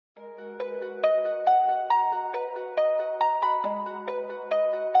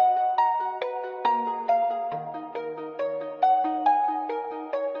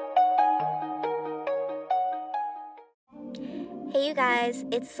guys,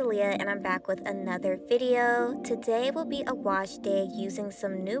 it's Celia and I'm back with another video. Today will be a wash day using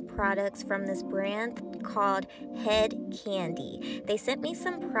some new products from this brand called Head Candy. They sent me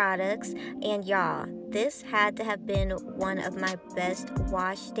some products and y'all, this had to have been one of my best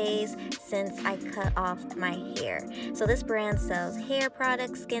wash days since I cut off my hair. So this brand sells hair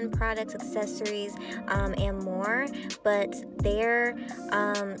products, skin products, accessories, and more, but their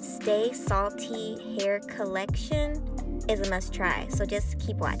Stay Salty hair collection is a must try, so just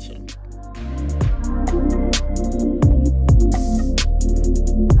keep watching.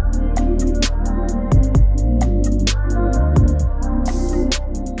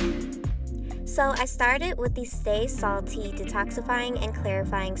 So I started with the Stay Salty Detoxifying and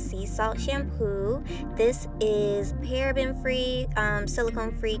Clarifying Sea Salt Shampoo. This is paraben-free,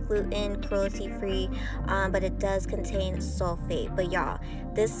 silicone-free, gluten, cruelty-free, but it does contain sulfate. But y'all,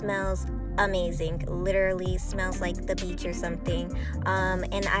 this smells amazing. Literally smells like the beach or something.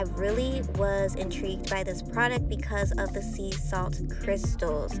 And I really was intrigued by this product because of the sea salt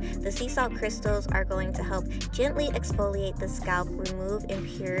crystals. The sea salt crystals are going to help gently exfoliate the scalp, remove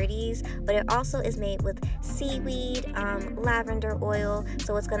impurities, but it also is made with seaweed, lavender oil,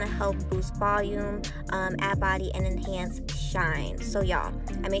 so it's going to help boost volume, add body, and enhance shine. So y'all,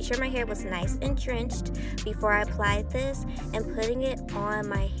 I made sure my hair was nice and drenched before I applied this, and putting it on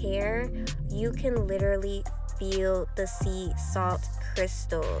my hair, you can literally feel the sea salt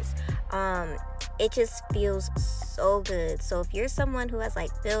crystals. It just feels so good. So if you're someone who has like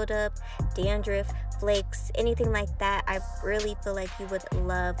buildup, dandruff, flakes, anything like that, I really feel like you would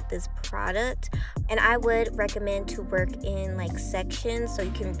love this product. And I would recommend to work in like sections so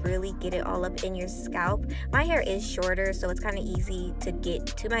you can really get it all up in your scalp. My hair is shorter, so it's kind of easy to get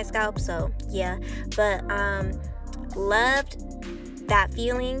to my scalp, so yeah. But loved that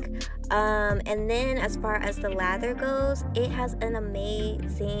feeling. And then as far as the lather goes, it has an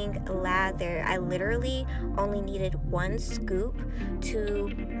amazing lather. I literally only needed one scoop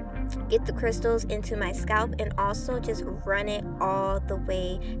to get the crystals into my scalp and also just run it all the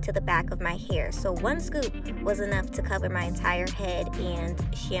way to the back of my hair. So one scoop was enough to cover my entire head and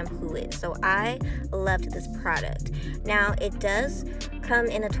shampoo it. So I loved this product. Now it does come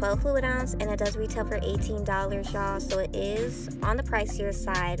in a 12 fluid ounce and it does retail for $18, y'all, so it is on the pricier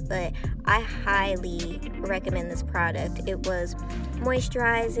side, but I highly recommend this product. It was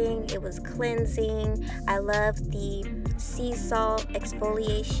moisturizing, it was cleansing. I love the sea salt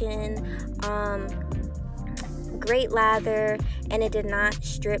exfoliation, great lather, and it did not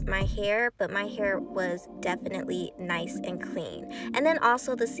strip my hair, but my hair was definitely nice and clean. And then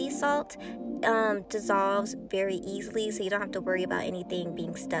also the sea salt dissolves very easily, so you don't have to worry about anything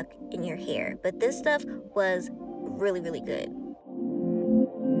being stuck in your hair. But this stuff was really, really good.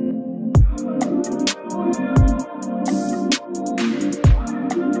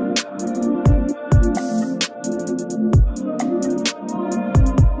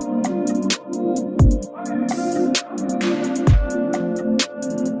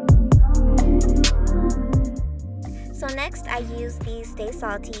 Next, I use the Stay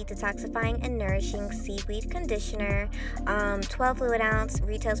Salty Detoxifying and Nourishing Seaweed Conditioner. 12 fluid ounce,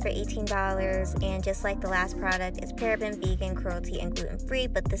 retails for $18, and just like the last product, it's paraben, vegan, cruelty, and gluten-free,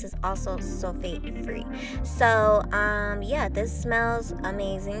 but this is also sulfate-free. So, yeah, this smells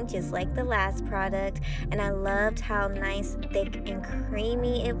amazing, just like the last product, and I loved how nice, thick, and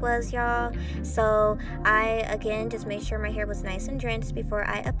creamy it was, y'all. So, I, again, just made sure my hair was nice and drenched before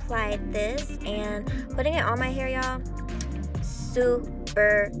I applied this, and putting it on my hair, y'all,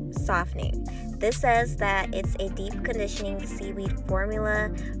 super softening. This says that it's a deep conditioning seaweed formula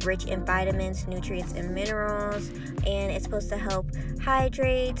rich in vitamins, nutrients, and minerals, and it's supposed to help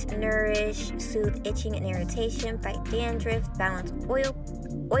hydrate, nourish, soothe itching and irritation, fight dandruff, balance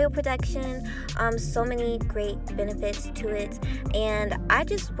oil production. So many great benefits to it, and I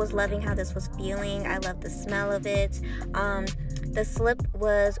just was loving how this was feeling. I love the smell of it. The slip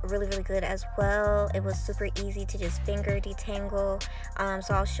was really, really good as well. It was super easy to just finger detangle.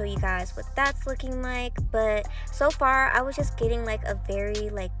 So I'll show you guys what that's looking like. But so far, I was just getting like a very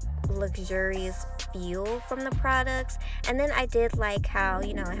like luxurious feel from the products. And then I did like how,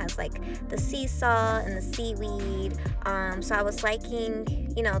 you know, it has like the sea salt and the seaweed. So I was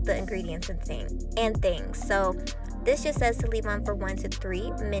liking, you know, the ingredients and things. So this just says to leave on for 1 to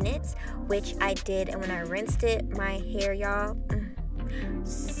 3 minutes, which I did, and when I rinsed it, my hair, y'all,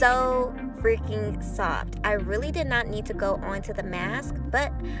 so freaking soft. I really did not need to go onto the mask,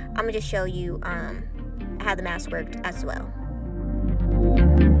 but I'm gonna just show you how the mask worked as well.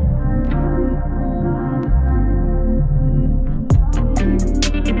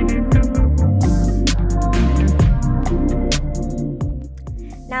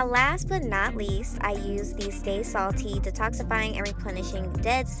 Now, last but not least, I use the Stay Salty Detoxifying and Replenishing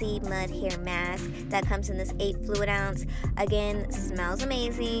Dead Sea Mud Hair Mask that comes in this 8 fluid ounce. Again, smells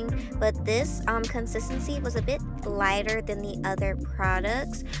amazing, but this consistency was a bit lighter than the other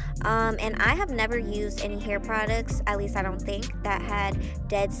products. And I have never used any hair products, at least I don't think, that had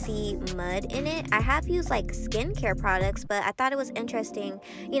Dead Sea mud in it. I have used like skincare products, but I thought it was interesting,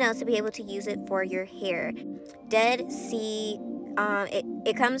 to be able to use it for your hair. Dead Sea,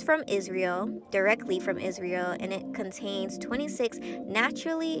 it comes from Israel, directly from Israel, and it contains 26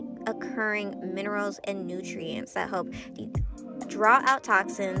 naturally occurring minerals and nutrients that help draw out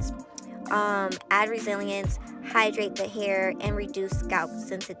toxins, add resilience, hydrate the hair, and reduce scalp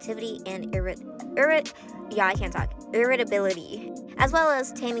sensitivity and irritability, as well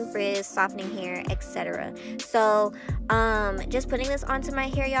as taming frizz, softening hair, etc. So just putting this onto my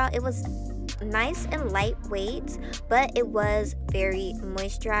hair, y'all, it was nice and lightweight, but it was very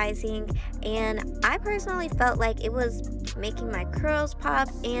moisturizing, and I personally felt like it was making my curls pop,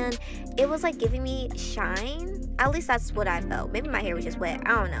 and it was like giving me shine. At least that's what I felt. Maybe my hair was just wet,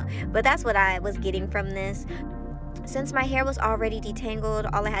 I don't know, but that's what I was getting from this. Since my hair was already detangled,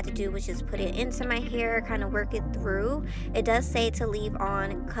 all I had to do was just put it into my hair, kind of work it through. It does say to leave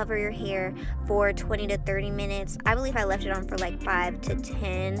on, cover your hair for 20 to 30 minutes. I believe I left it on for like 5 to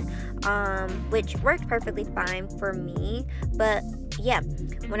 10, which worked perfectly fine for me. But yeah,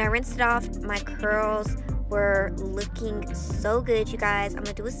 when I rinsed it off, my curls were looking so good, you guys. I'm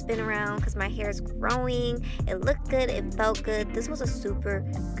gonna do a spin around because my hair is growing. It looked good, it felt good. This was a super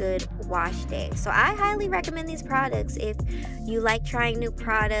good wash day, so I highly recommend these products if you like trying new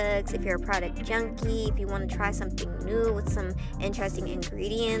products, if you're a product junkie, if you want to try something new with some interesting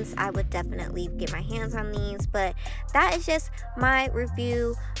ingredients. I would definitely get my hands on these. But that is just my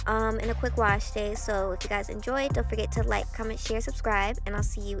review in a quick wash day. So if you guys enjoyed, don't forget to like, comment, share, subscribe, and I'll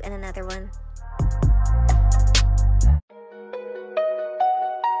see you in another one.